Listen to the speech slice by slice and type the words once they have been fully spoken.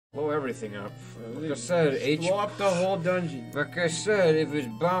blow everything up. Like I said, blow up the whole dungeon. Like I said, if it's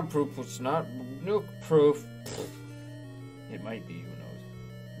bomb-proof, it's not nuke-proof. It might be, who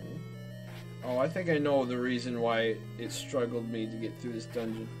knows. Oh, I think I know the reason why it struggled me to get through this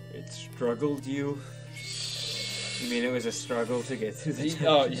dungeon. It struggled you? You mean it was a struggle to get through the dungeon?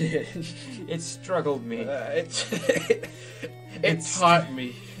 Oh, yeah. It struggled me. It taught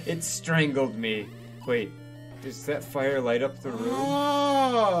me. It strangled me. Wait, does that fire light up the room?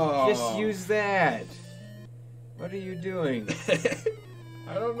 Oh. Just use that. What are you doing?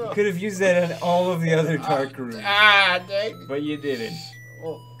 I don't know. You could have used that in all of the other dark rooms. Dang. But you didn't.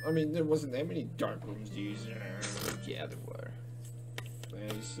 Well, I mean, there wasn't that many dark rooms to use. Yeah, there were. I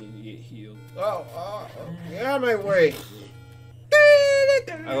just need to get healed. Oh, get out of my way.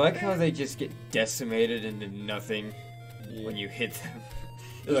 I like how they just get decimated into nothing when you hit them.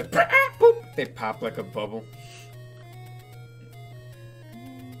 They're like, boop, they pop like a bubble.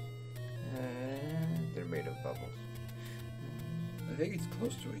 They're made of bubbles. I think it's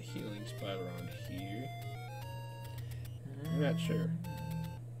close to a healing spot around here. I'm not sure.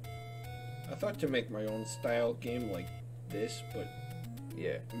 I thought to make my own style game like this, but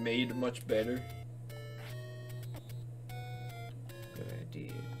yeah, made much better. Good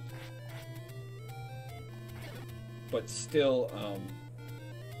idea. But still,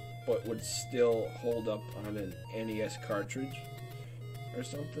 but would still hold up on an NES cartridge or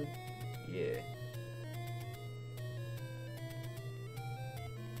something. Yeah.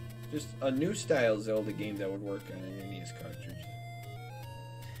 Just a new style Zelda game that would work on an NES cartridge.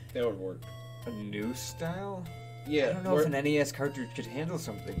 That would work. A new style? Yeah. I don't know if an NES cartridge could handle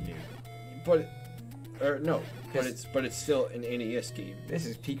something new. But, or no, but it's still an NES game. This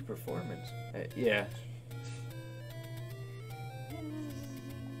is peak performance. Yeah.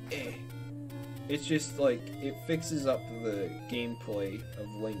 It's just like it fixes up the gameplay of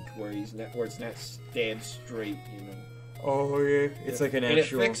Link where it's not stabbed straight, you know. Oh yeah, it's like an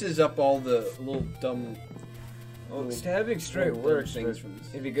actual. And it fixes up all the little dumb. Well, stabbing straight works, but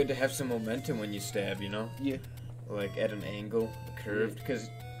it'd be good to have some momentum when you stab, you know? Yeah. Like at an angle, curved,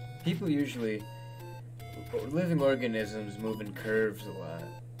 because people usually, living organisms move in curves a lot.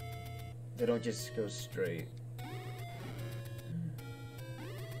 They don't just go straight.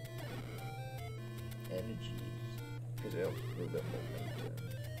 Energies, because they'll move that momentum.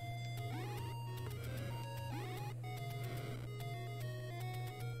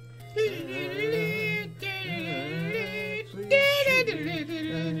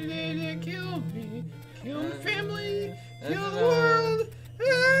 Kill me, kill family, kill the world.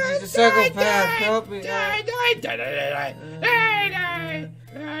 He's a psychopath. Help me! Die!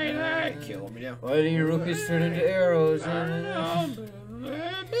 Kill me now. Why do your rupees turn into arrows?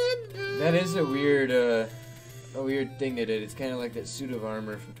 That is a weird thing they did. It's kind of like that suit of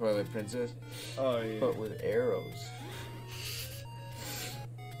armor from Twilight Princess. Oh yeah. But with arrows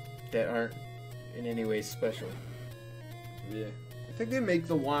that aren't in any way special. Yeah. I think they make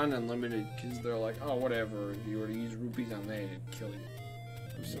the wand unlimited because they're like, oh, whatever. If you were to use rupees on that, it'd kill you.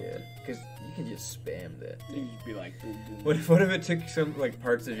 Yeah, because you can just spam that. You just be like, boom, boom. What if it took some like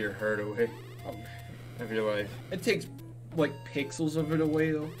parts of your heart away? Of your life. It takes like pixels of it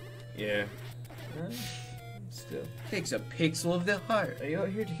away though. Yeah. Still. Takes a pixel of the heart. Are you out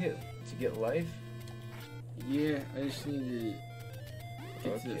here to get life? Yeah, I just need to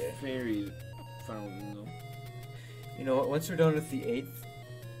get to the fairy fountain though. You know what? Once we're done with the 8th,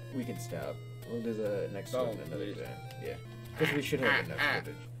 we can stop. We'll do the next one another time. Yeah. Because we should have enough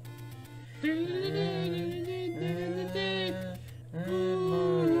footage.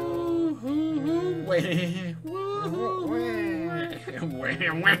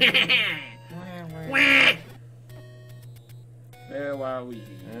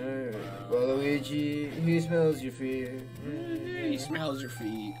 Waluigi, he smells your feet. He smells your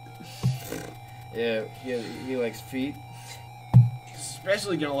feet. Yeah, he likes feet.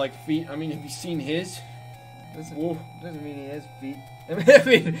 Especially gonna like feet. I mean, have you seen his? Doesn't mean he has feet. I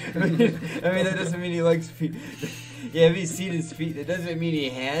mean, that doesn't mean he likes feet. Yeah, if he's seen his feet, that doesn't mean he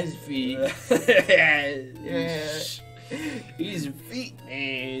has feet. Yeah. He's a feet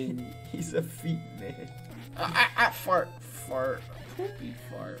man. He's a feet man. I fart. Poopy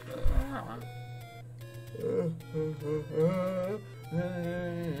fart.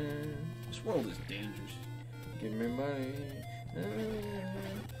 This world is dangerous. Give me money.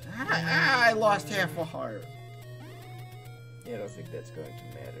 I lost half a heart. Yeah, I don't think that's going to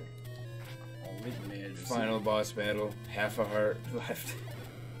matter. Oh, it matters. Final boss battle, half a heart left.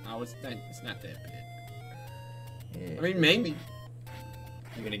 Oh, it's not that bad. Yeah. I mean, maybe.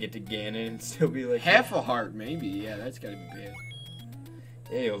 You're gonna get to Ganon and still be like... Half a heart, maybe. Yeah, that's gotta be bad.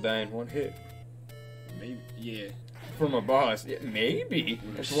 Yeah, you'll die in one hit. Maybe, yeah. From a boss. Yeah, maybe.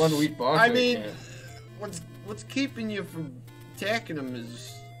 That's one weak boss. I mean, what's keeping you from attacking him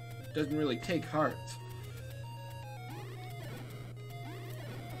is doesn't really take hearts.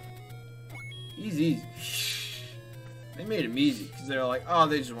 He's easy. They made him easy because they're like, oh,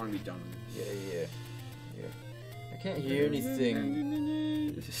 they just want to be done with it. Yeah. I can't hear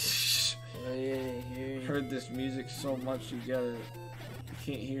anything. I've heard this music so much together. You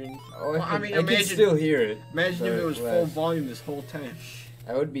can't hear anything. Oh, well, I can still hear it. Imagine if it was full volume this whole time.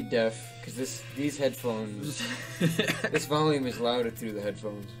 I would be deaf because these headphones. This volume is louder through the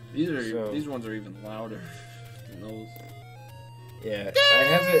headphones. These ones are even louder than those. Yeah,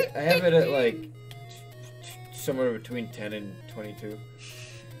 I have it at like somewhere between 10 and 22.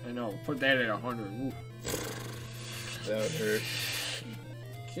 I know. Put that at 100. Ooh. That would hurt.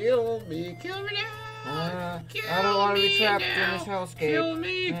 Kill me now. I don't want to be trapped in this hellscape. Kill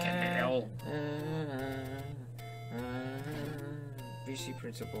me, kill. BC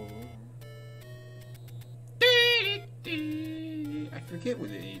principle. I forget what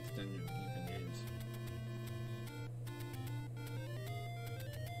the 8th dungeon even is.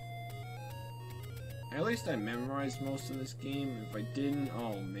 At least I memorized most of this game. If I didn't,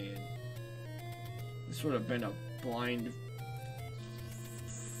 oh man. This would have been a blind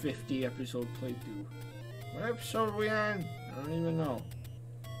 50 episode playthrough. What episode are we on? I don't even know.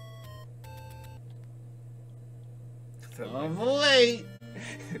 Of late.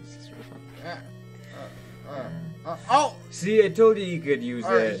 Oh! See, I told you you could use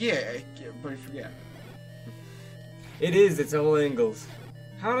that. Yeah, but I forgot. It's all angles.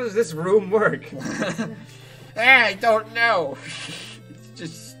 How does this room work? I don't know.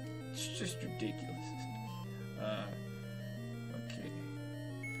 It's just ridiculous. Okay.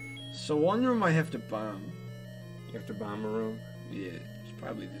 So one room I have to bomb. You have to bomb a room? Yeah, it's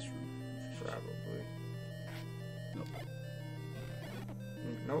probably this room. Probably. Nope.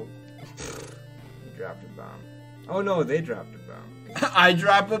 Nope. You dropped a bomb. Oh no, they dropped a bomb. I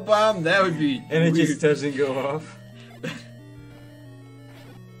drop a bomb? That would be and it weird. just doesn't go off.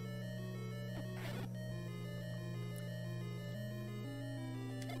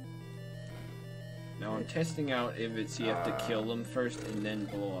 Now I'm testing out if it's you have to kill them first and then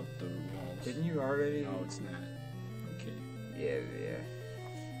blow up the walls. Didn't you already? No, it's not. Okay. Yeah.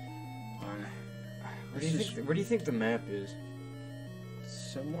 Where do you think the map is?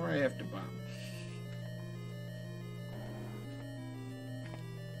 Somewhere I have to bomb.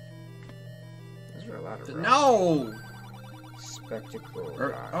 Those are a lot of rocks. No! Spectacle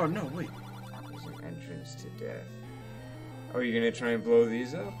rock. Oh no, wait. There's an entrance to death. Oh, you're gonna try and blow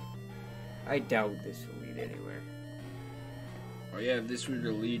these up? I doubt this will lead anywhere. Oh yeah, if this were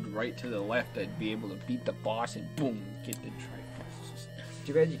to lead right to the left, I'd be able to beat the boss and boom, get the Triforce.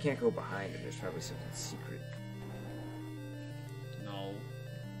 Too bad you can't go behind it. There's probably something secret. No.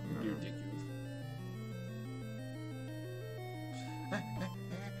 You're ridiculous.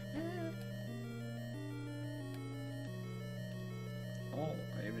 Oh,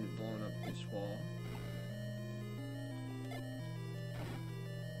 I haven't blown up this wall.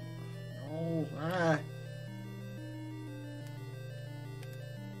 No,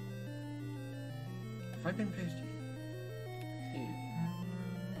 Have I been past you?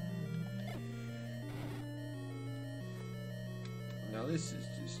 Now this is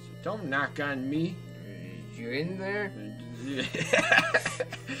just... Don't knock on me. You in there?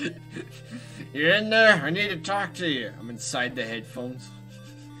 You're in there? I need to talk to you. I'm inside the headphones.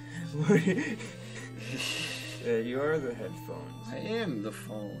 Yeah, you are the headphones. I am the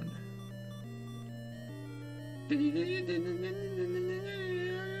phone.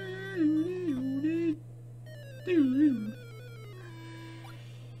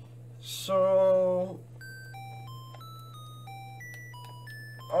 So...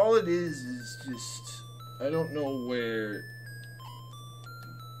 all it is just... I don't know where...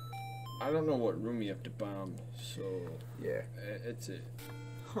 I don't know what room you have to bomb, so... yeah. It's it.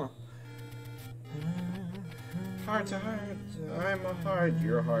 Huh. Heart to heart, I'm a heart,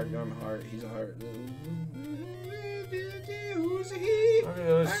 you're a heart, I'm a heart, he's a heart. Who's a he? Look at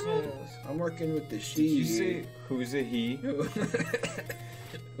those snails. I'm working with the she. Did you say who's a he?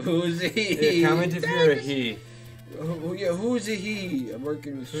 Who's a he? Yeah, comment if you're a he. Yeah, who's a he? I'm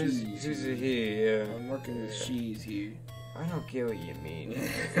working with she's. Who's a he? Yeah. I'm working with she's here. I don't get what you mean.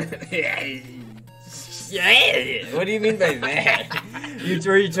 Yeah. What do you mean by that?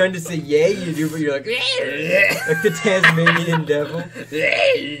 Are you trying to say yeah, you do, but you're like, like the Tasmanian devil.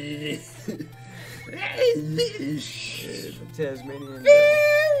 The Tasmanian devil.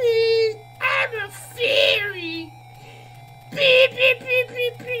 Fairy, I'm a fairy. Beep, beep, beep,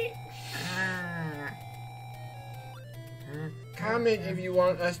 beep, beep. Comment if you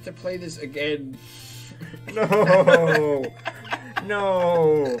want us to play this again. No.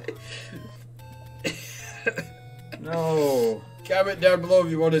 No. No. Comment down below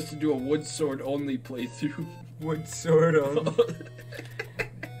if you want us to do a wood sword only playthrough. Wood sword on.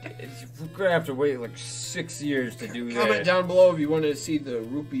 We're gonna have to wait like 6 years to do that. Comment down below if you want to see the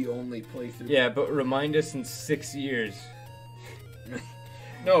rupee only playthrough. Yeah, but remind us in 6 years.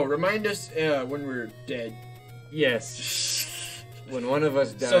 No, remind us when we're dead. Yes. When one of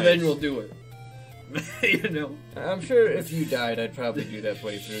us dies. So then we'll do it. You know. I'm sure if you died, I'd probably do that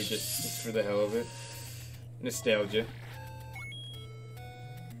playthrough just for the hell of it. Nostalgia.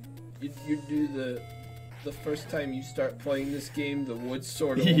 You'd do the first time you start playing this game, the wood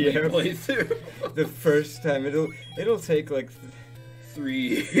sword only Yeah. playthrough. The first time it'll take like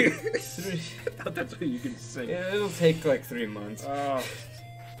 3 years. That's what you can say. Yeah, it'll take like 3 months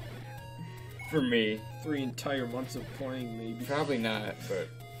for me. 3 entire months of playing, maybe. Probably not, but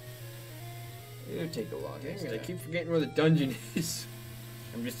it'll take a long Dang time. it, I keep forgetting where the dungeon is.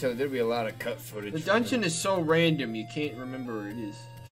 I'm just telling you, there'll be a lot of cut footage. The dungeon is so random, you can't remember where it is.